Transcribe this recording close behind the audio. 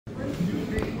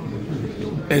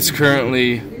It's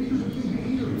currently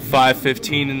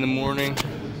 5:15 in the morning.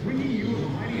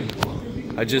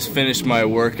 I just finished my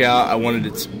workout. I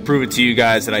wanted to prove it to you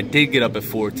guys that I did get up at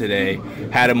 4 today,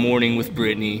 had a morning with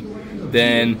Brittany,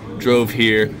 then drove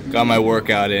here, got my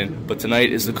workout in. But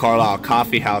tonight is the Carlisle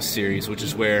Coffee House series, which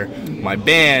is where my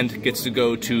band gets to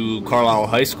go to Carlisle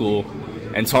High School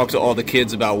and talk to all the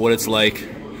kids about what it's like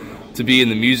to be in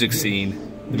the music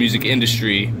scene, the music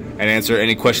industry, and answer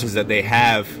any questions that they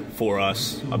have for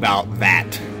us about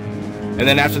that. And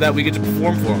then after that, we get to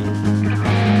perform for them.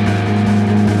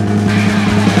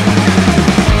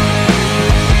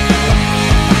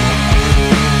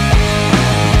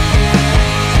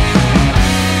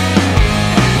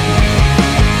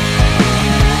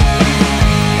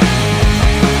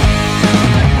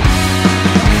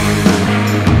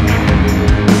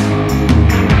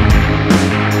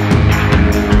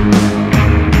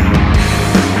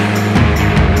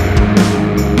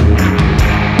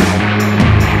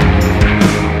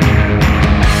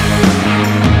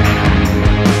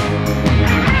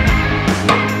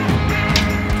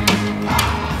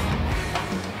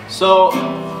 So,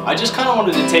 I just kind of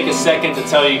wanted to take a second to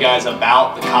tell you guys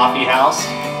about the Coffee House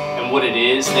and what it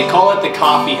is. They call it the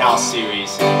Coffee House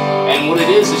series. And what it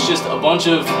is just a bunch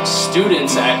of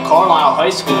students at Carlisle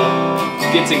High School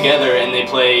get together and they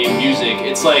play music.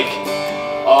 It's like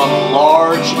a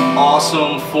large,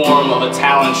 awesome form of a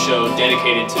talent show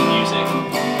dedicated to music.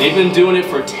 They've been doing it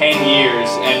for 10 years,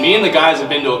 and me and the guys have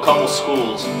been to a couple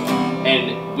schools.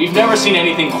 And we've never seen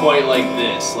anything quite like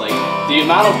this. Like, the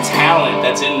amount of talent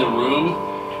that's in the room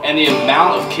and the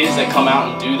amount of kids that come out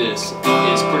and do this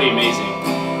is pretty amazing.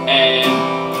 And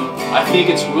I think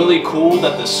it's really cool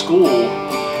that the school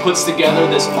puts together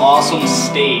this awesome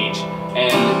stage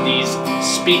and these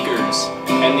speakers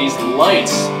and these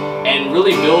lights and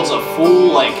really builds a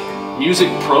full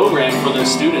music program for their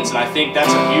students. And I think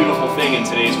that's a beautiful thing in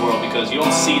today's world because you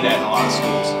don't see that in a lot of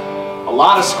schools. A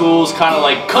lot of schools kind of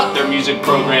cut their music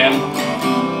program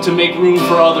to make room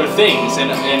for other things, and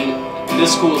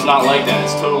this school is not like that.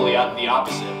 It's totally the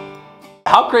opposite.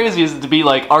 How crazy is it to be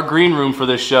our green room for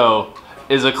this show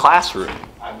is a classroom?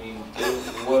 I mean,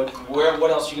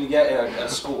 what else are you gonna get at a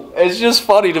school? It's just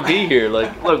funny to be here.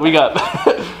 Look, we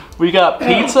got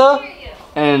pizza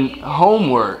and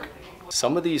homework.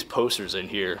 Some of these posters in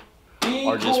here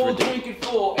are just ridiculous. Drinking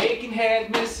full, aching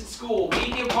head, missing school,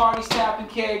 weekend parties, tapping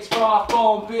kegs, froth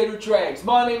foam, bitter dregs,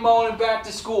 Monday morning back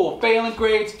to school, failing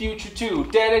grades, future too,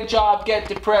 dead end job, get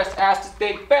depressed, asked to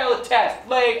think, fail a test,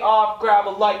 lay off, grab a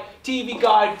light, TV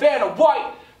guide, van of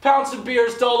white, pound some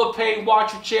beers, dull the pain,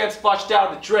 watch your chance, flush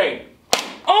down the drain.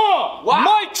 Oh,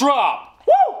 wow. Mic drop!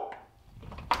 Woo!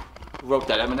 Who wrote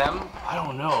that, Eminem? I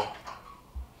don't know.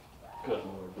 Good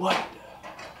Lord. What?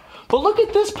 But look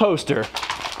at this poster.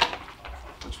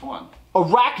 Which one?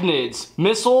 Arachnids,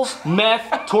 missiles,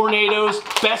 meth, tornadoes,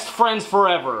 best friends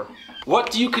forever.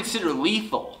 What do you consider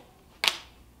lethal?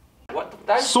 What?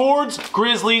 Swords,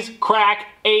 grizzlies, crack,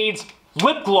 AIDS,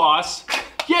 lip gloss.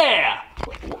 Yeah!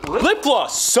 Lip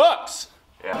gloss sucks!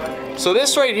 Yeah. So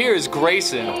this right here is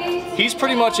Grayson. He's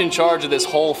pretty much in charge of this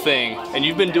whole thing, and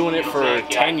you've been doing it for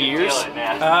 10 years?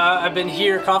 I've been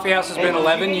here, Coffee House has been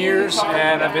 11 years,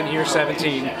 and I've been here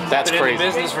 17. That's crazy. Been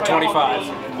in business for 25.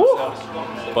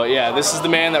 So. But yeah, this is the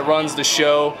man that runs the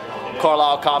show,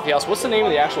 Carlisle Coffee House. What's the name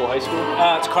of the actual high school?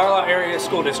 It's Carlisle Area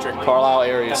School District. Carlisle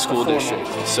Area School District.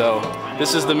 So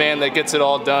this is the man that gets it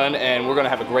all done, and we're gonna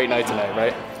have a great night tonight,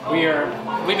 right?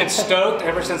 We've been stoked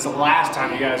ever since the last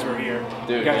time you guys were here.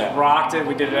 Dude, you guys rocked it.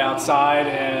 We did it outside,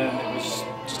 and it was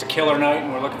just a killer night,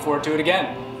 and we're looking forward to it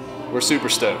again. We're super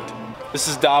stoked. This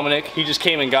is Dominic. He just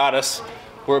came and got us.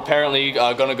 We're apparently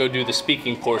gonna go do the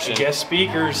speaking portion. Guest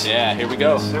speakers. Yeah, here we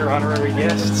go. Yes, sir, honorary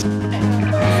guests.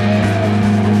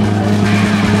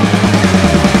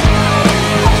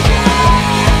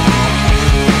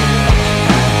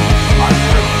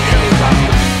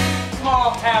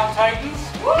 Small town titans.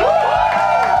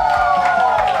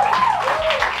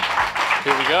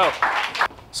 Here we go.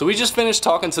 So we just finished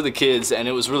talking to the kids and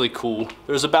it was really cool.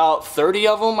 There's about 30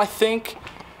 of them, I think,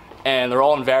 and they're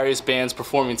all in various bands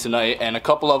performing tonight, and a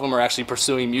couple of them are actually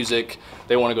pursuing music.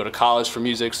 They want to go to college for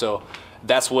music, so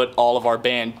that's what all of our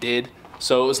band did.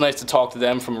 So it was nice to talk to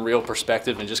them from a real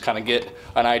perspective and just kind of get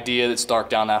an idea. That's dark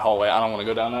down that hallway. I don't want to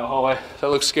go down that hallway. That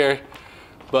looks scary.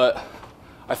 But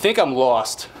I think I'm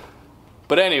lost.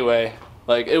 But anyway,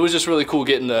 it was just really cool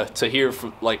getting to hear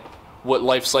from, what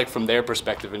life's like from their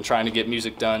perspective and trying to get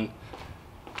music done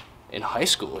in high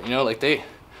school. It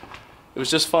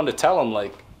was just fun to tell them,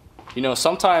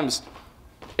 sometimes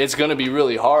it's gonna be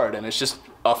really hard, and it's just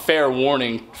a fair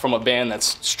warning from a band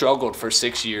that's struggled for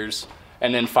 6 years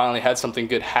and then finally had something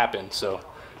good happen. So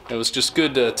it was just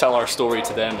good to tell our story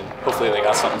to them, and hopefully they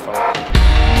got something from it.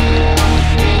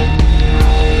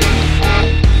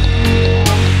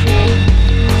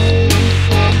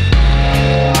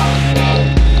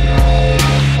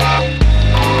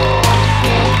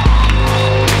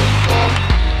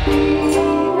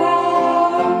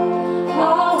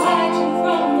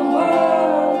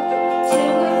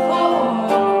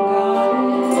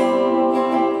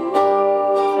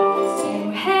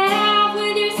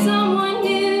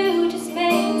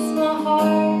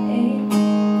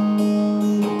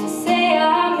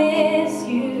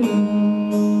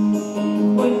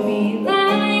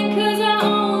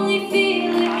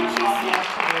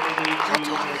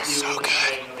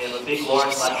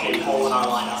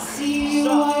 See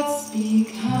what's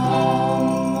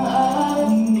become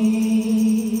of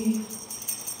me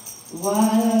while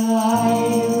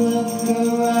I look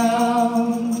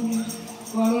around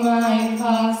for my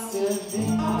possibility.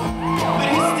 But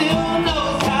he still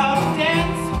knows how to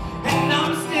dance, and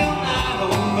I'm still not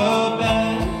over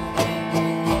bed.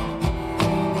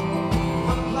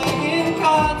 I'm playing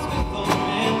cards with old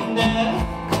man death.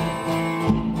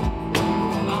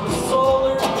 I'm a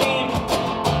solar demon,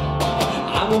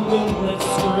 I'm a windless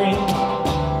scream.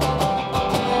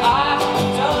 I've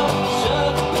done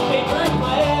shoved the paper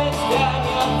plans down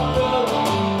your throat,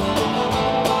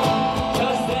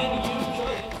 'cause then you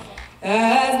couldn't.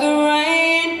 As the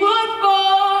rain would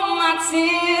fall, my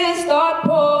tears start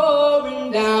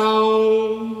pouring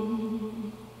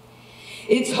down.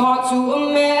 It's hard to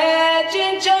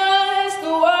imagine just the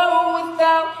world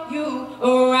without you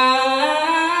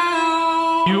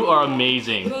around. You are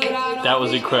amazing. That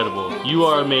was incredible. You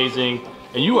are amazing,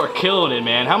 and you are killing it,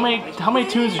 man. How many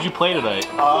tunes did you play tonight?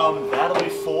 That'll be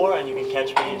 4, and you can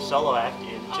catch me solo act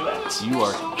in 2 acts. You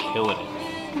are killing it.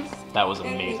 That was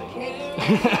amazing.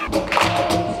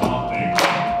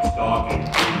 Stocking,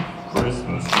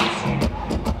 Christmas season,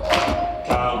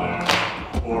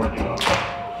 California,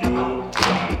 you can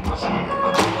cheer.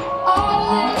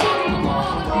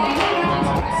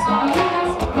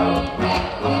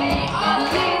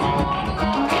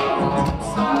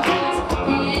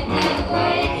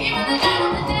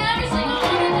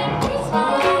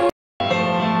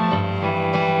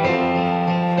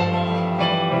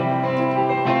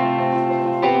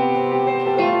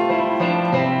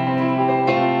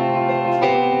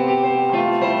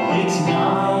 It's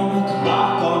 9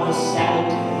 o'clock on a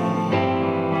Saturday.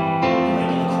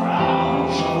 Regular crowd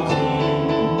shuffles in.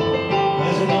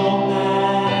 There's an old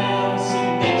man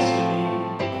sitting next to me.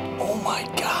 Oh my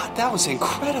God, that was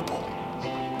incredible.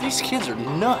 These kids are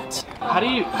nuts. How do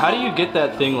you get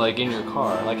that thing like in your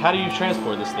car? Like, how do you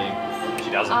transport this thing?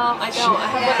 I don't. I have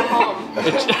one at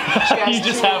home. You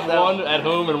just have one at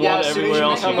home and one everywhere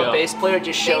else you go. A bass player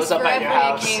just shows up at your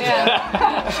house.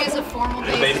 Yeah. She has a formal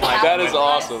bass. That is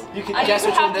awesome. You can guess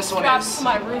which one this one is. To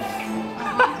my roof.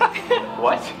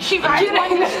 What? She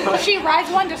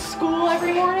rides one to school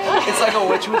every morning. It's like a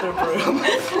witch with a broom.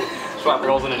 Swap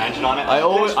rolls in an engine on it. I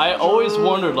always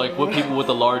wondered like what people with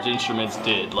the large instruments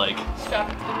did. Like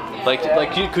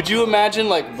could you imagine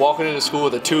like walking into school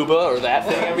with a tuba or that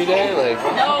thing every day? Like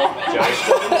No.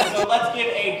 So let's give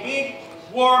a big,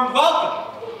 warm welcome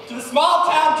to the small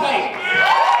town tape.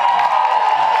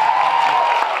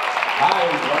 Hi,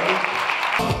 everybody.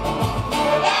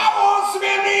 I want some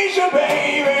amnesia,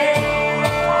 baby.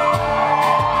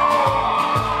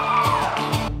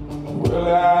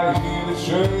 Well, I hear the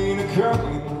train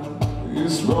a-coming,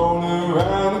 it's rolling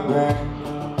around the bend.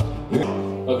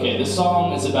 Okay, this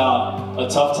song is about a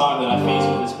tough time that I faced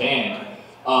with this band.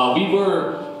 We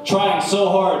were trying so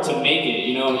hard to make it,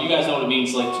 you know, you guys know what it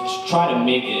means, like to try to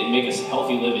make it and make us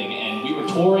healthy living. And we were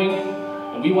touring,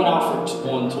 and we went out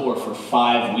on tour for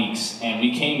 5 weeks, and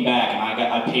we came back, and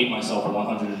I paid myself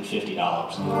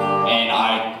 $150. And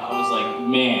I was like,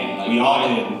 man, like, we all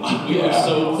did. We were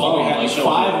so bummed. Like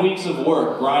 5 weeks of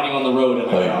work grinding on the road,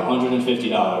 and I got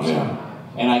 $150. Yeah.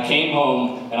 And I came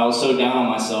home, and I was so down on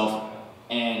myself,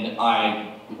 and I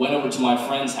went over to my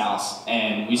friend's house,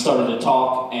 and we started to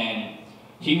talk, and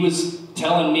he was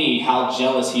telling me how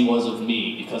jealous he was of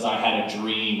me because I had a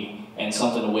dream and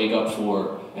something to wake up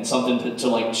for and something to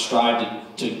like strive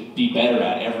to be better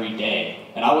at every day.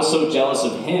 And I was so jealous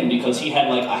of him because he had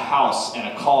like a house and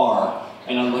a car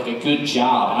and like a good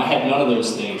job, and I had none of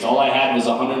those things. All I had was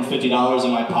 $150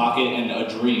 in my pocket and a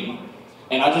dream.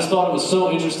 And I just thought it was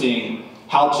so interesting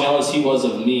how jealous he was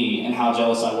of me and how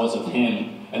jealous I was of him.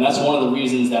 And that's one of the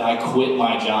reasons that I quit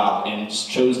my job and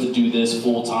chose to do this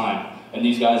full time. And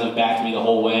these guys have backed me the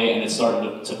whole way, and it's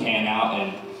starting to pan out,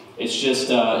 and it's just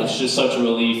such a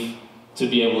relief to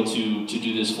be able to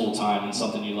do this full time and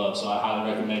something you love. So I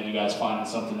highly recommend you guys finding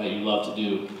something that you love to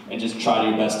do and just try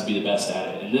your best to be the best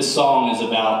at it. And this song is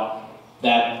about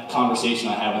that conversation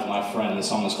I had with my friend. This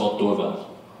song is called Doorbell.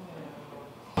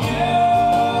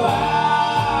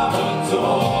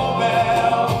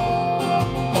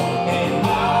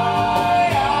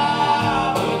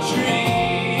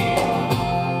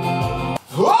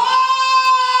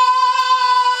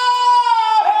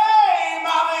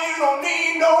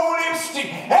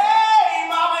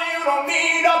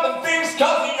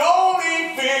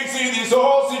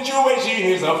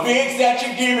 Is a fix that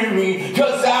you're giving me,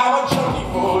 cause I'm a junkie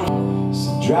for you.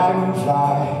 So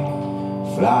dragonfly,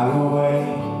 fly away,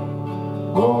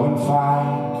 go and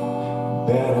find a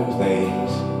better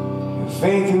place, and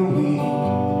faith that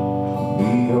we'll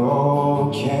be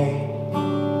okay.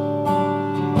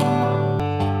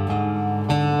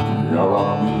 You're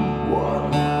on me,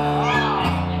 one,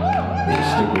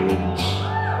 Mr. Grinch.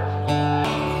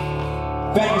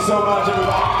 Thank you so much,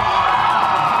 everybody.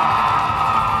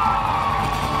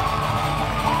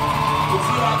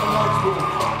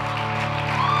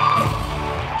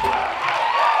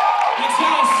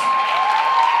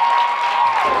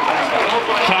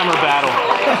 Camera battle.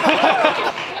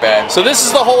 So this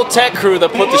is the whole tech crew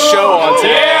that put the show on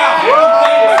today.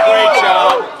 Great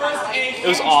job. It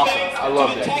was awesome. I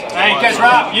loved it. Hey, you guys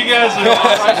rock. You guys are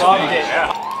awesome. Loved it.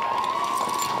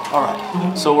 All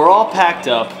right. So we're all packed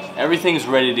up. Everything's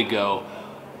ready to go.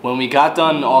 When we got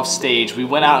done off stage, we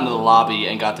went out into the lobby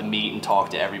and got to meet and talk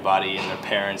to everybody and their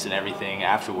parents and everything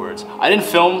afterwards. I didn't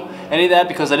film any of that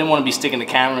because I didn't want to be sticking the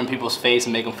camera in people's face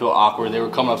and make them feel awkward. They were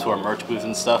coming up to our merch booth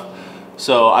and stuff.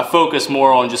 So I focused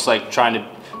more on just like trying to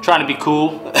be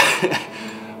cool.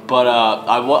 But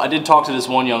I did talk to this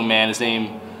one young man. His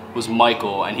name was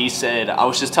Michael, and he said, I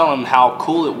was just telling him how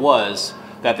cool it was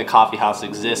that the coffee house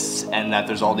exists and that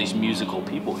there's all these musical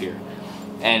people here.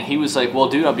 And he was like, well,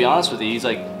 dude, I'll be honest with you. He's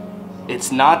like,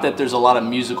 it's not that there's a lot of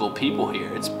musical people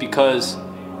here. It's because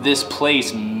this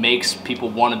place makes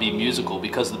people want to be musical,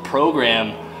 because the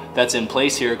program that's in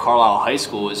place here at Carlisle High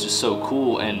School is just so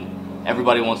cool and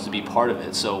everybody wants to be part of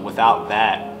it. So without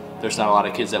that, there's not a lot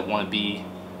of kids that want to be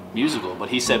musical. But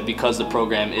he said because the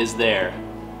program is there,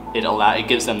 it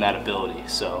gives them that ability.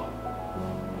 So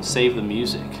save the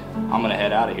music. I'm gonna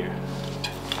head out of here.